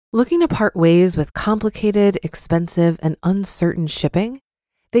Looking to part ways with complicated, expensive, and uncertain shipping?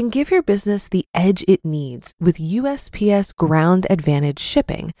 Then give your business the edge it needs with USPS Ground Advantage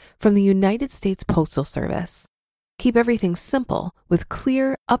shipping from the United States Postal Service. Keep everything simple with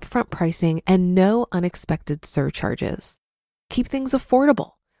clear, upfront pricing and no unexpected surcharges. Keep things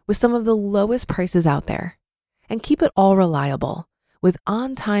affordable with some of the lowest prices out there. And keep it all reliable with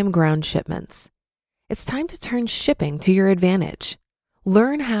on-time ground shipments. It's time to turn shipping to your advantage.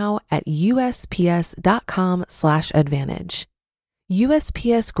 Learn how at USPS.com/advantage.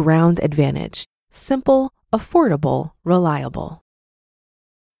 USPS Ground Advantage. Simple, affordable, reliable.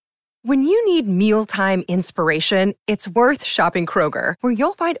 When you need mealtime inspiration, it's worth shopping Kroger, where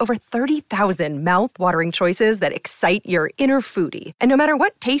you'll find over 30,000 mouth-watering choices that excite your inner foodie. And no matter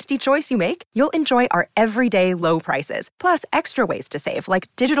what tasty choice you make, you'll enjoy our everyday low prices, plus extra ways to save, like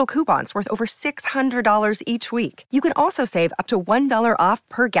digital coupons worth over $600 each week. You can also save up to $1 off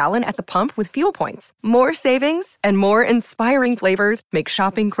per gallon at the pump with fuel points. More savings and more inspiring flavors make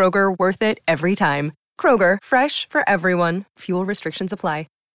shopping Kroger worth it every time. Kroger, fresh for everyone. Fuel restrictions apply.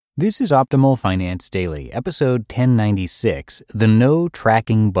 This is Optimal Finance Daily, episode 1096, The No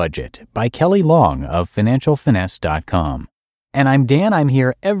Tracking Budget, by Kelly Long of FinancialFinesse.com. And I'm Dan. I'm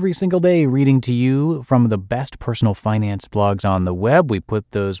here every single day reading to you from the best personal finance blogs on the web. We put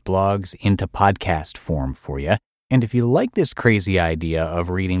those blogs into podcast form for you. And if you like this crazy idea of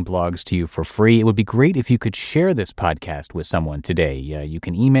reading blogs to you for free, it would be great if you could share this podcast with someone today. You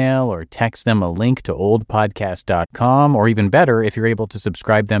can email or text them a link to oldpodcast.com, or even better, if you're able to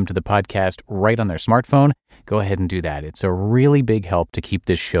subscribe them to the podcast right on their smartphone, go ahead and do that. It's a really big help to keep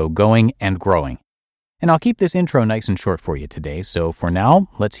this show going and growing. And I'll keep this intro nice and short for you today. So for now,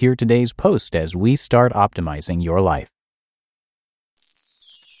 let's hear today's post as we start optimizing your life.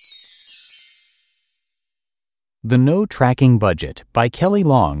 The No Tracking Budget by Kelly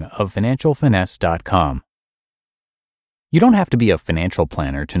Long of FinancialFinesse.com. You don't have to be a financial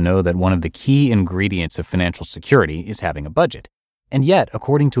planner to know that one of the key ingredients of financial security is having a budget. And yet,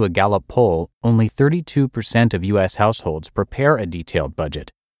 according to a Gallup poll, only 32% of U.S. households prepare a detailed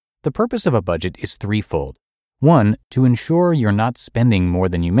budget. The purpose of a budget is threefold. 1, to ensure you're not spending more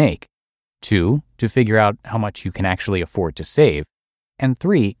than you make. 2, to figure out how much you can actually afford to save. And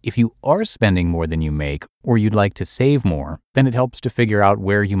 3, if you are spending more than you make or you'd like to save more, then it helps to figure out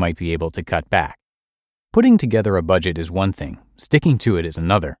where you might be able to cut back. Putting together a budget is one thing, sticking to it is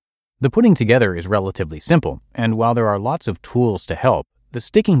another. The putting together is relatively simple, and while there are lots of tools to help, the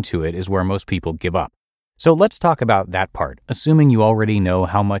sticking to it is where most people give up. So let's talk about that part, assuming you already know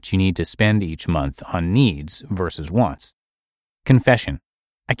how much you need to spend each month on needs versus wants. Confession.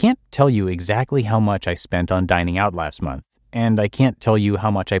 I can't tell you exactly how much I spent on dining out last month, and I can't tell you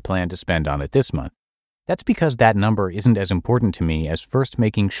how much I plan to spend on it this month. That's because that number isn't as important to me as first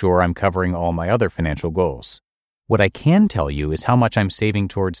making sure I'm covering all my other financial goals. What I can tell you is how much I'm saving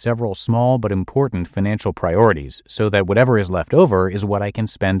towards several small but important financial priorities so that whatever is left over is what I can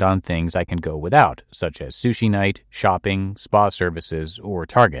spend on things I can go without, such as sushi night, shopping, spa services, or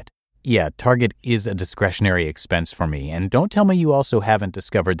Target. Yeah, Target is a discretionary expense for me, and don't tell me you also haven't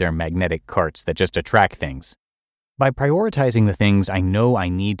discovered their magnetic carts that just attract things. By prioritizing the things I know I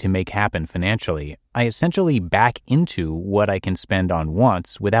need to make happen financially, I essentially back into what I can spend on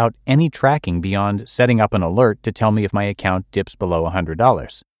wants without any tracking beyond setting up an alert to tell me if my account dips below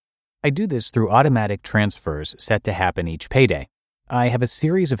 $100. I do this through automatic transfers set to happen each payday. I have a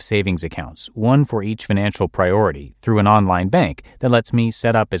series of savings accounts, one for each financial priority, through an online bank that lets me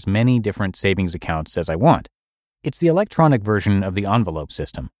set up as many different savings accounts as I want. It's the electronic version of the envelope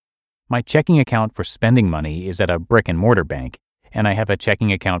system. My checking account for spending money is at a brick-and-mortar bank, and I have a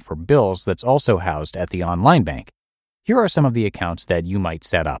checking account for bills that's also housed at the online bank. Here are some of the accounts that you might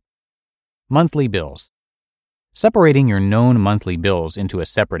set up. Monthly bills. Separating your known monthly bills into a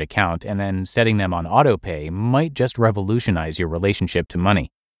separate account and then setting them on autopay might just revolutionize your relationship to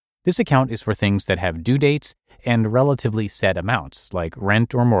money. This account is for things that have due dates and relatively set amounts, like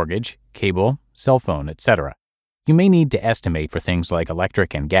rent or mortgage, cable, cell phone, etc. You may need to estimate for things like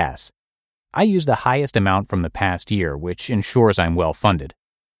electric and gas. I use the highest amount from the past year, which ensures I'm well funded.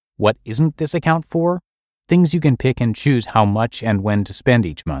 What isn't this account for? Things you can pick and choose how much and when to spend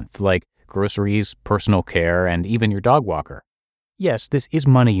each month, like groceries, personal care, and even your dog walker. Yes, this is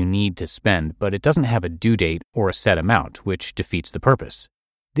money you need to spend, but it doesn't have a due date or a set amount, which defeats the purpose.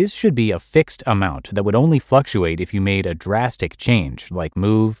 This should be a fixed amount that would only fluctuate if you made a drastic change, like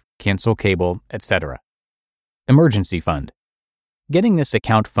move, cancel cable, etc. Emergency fund. Getting this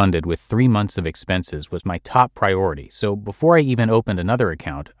account funded with 3 months of expenses was my top priority, so before I even opened another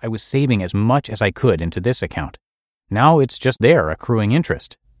account, I was saving as much as I could into this account. Now it's just there accruing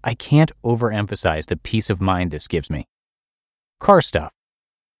interest. I can't overemphasize the peace of mind this gives me. Car stuff.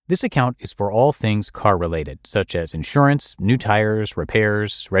 This account is for all things car-related, such as insurance, new tires,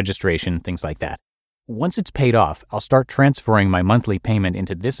 repairs, registration, things like that. Once it's paid off, I'll start transferring my monthly payment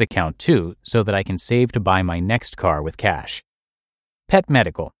into this account too, so that I can save to buy my next car with cash. Pet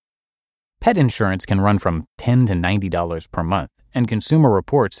medical. Pet insurance can run from $10 to $90 per month, and Consumer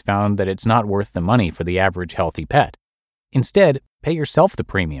Reports found that it's not worth the money for the average healthy pet. Instead, pay yourself the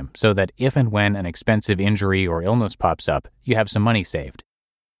premium so that if and when an expensive injury or illness pops up, you have some money saved.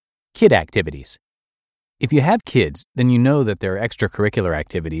 Kid activities. If you have kids, then you know that their extracurricular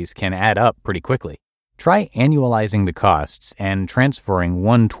activities can add up pretty quickly. Try annualizing the costs and transferring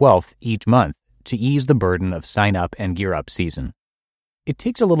 1/12 each month to ease the burden of sign-up and gear-up season. It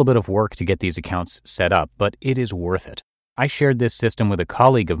takes a little bit of work to get these accounts set up, but it is worth it. I shared this system with a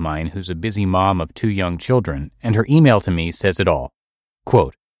colleague of mine who's a busy mom of 2 young children, and her email to me says it all.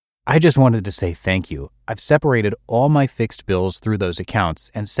 Quote, "I just wanted to say thank you. I've separated all my fixed bills through those accounts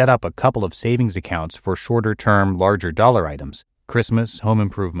and set up a couple of savings accounts for shorter-term, larger dollar items, Christmas, home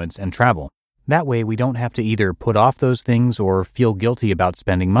improvements, and travel. That way we don't have to either put off those things or feel guilty about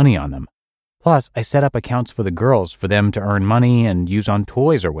spending money on them. Plus, I set up accounts for the girls for them to earn money and use on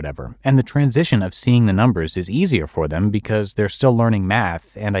toys or whatever, and the transition of seeing the numbers is easier for them because they're still learning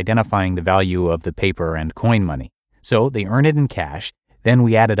math and identifying the value of the paper and coin money. So they earn it in cash, then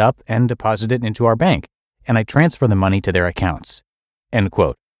we add it up and deposit it into our bank, and I transfer the money to their accounts." End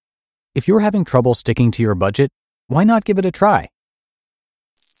quote. If you're having trouble sticking to your budget, why not give it a try?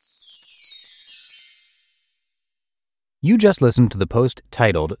 You just listened to the post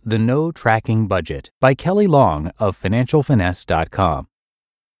titled The No Tracking Budget by Kelly Long of FinancialFinesse.com.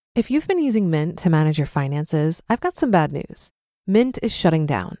 If you've been using Mint to manage your finances, I've got some bad news. Mint is shutting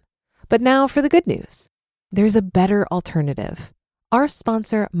down. But now for the good news. There's a better alternative. Our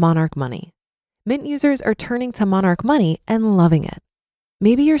sponsor, Monarch Money. Mint users are turning to Monarch Money and loving it.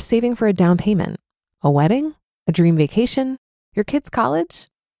 Maybe you're saving for a down payment, a wedding, a dream vacation, your kid's college.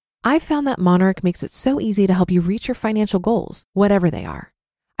 I've found that Monarch makes it so easy to help you reach your financial goals, whatever they are.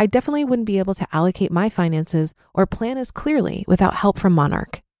 I definitely wouldn't be able to allocate my finances or plan as clearly without help from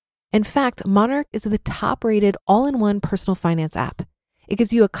Monarch. In fact, Monarch is the top-rated all-in-one personal finance app. It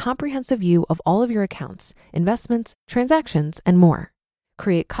gives you a comprehensive view of all of your accounts, investments, transactions, and more.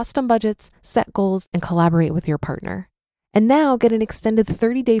 Create custom budgets, set goals, and collaborate with your partner. And now get an extended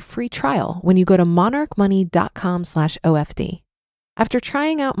 30-day free trial when you go to monarchmoney.com/OFD. After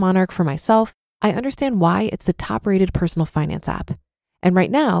trying out Monarch for myself, I understand why it's the top-rated personal finance app. And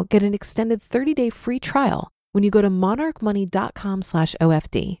right now, get an extended 30-day free trial when you go to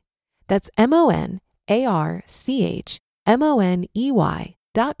monarchmoney.com/OFD. That's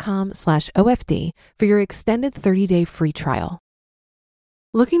monarchmoney.com/OFD for your extended 30-day free trial.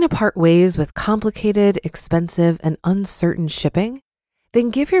 Looking to part ways with complicated, expensive, and uncertain shipping? Then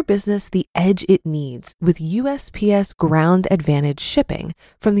give your business the edge it needs with USPS Ground Advantage shipping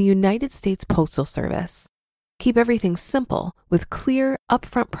from the United States Postal Service. Keep everything simple with clear,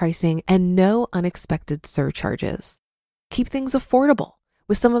 upfront pricing and no unexpected surcharges. Keep things affordable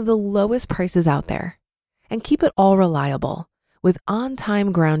with some of the lowest prices out there. And keep it all reliable with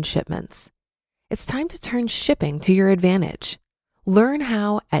on-time ground shipments. It's time to turn shipping to your advantage. Learn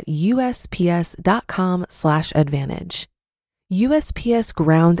how at USPS.com/advantage. USPS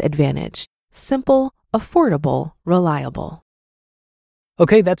Ground Advantage. Simple, affordable, reliable.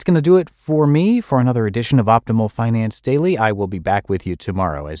 Okay, that's going to do it for me for another edition of Optimal Finance Daily. I will be back with you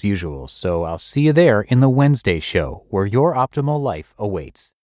tomorrow as usual, so I'll see you there in the Wednesday show where your optimal life awaits.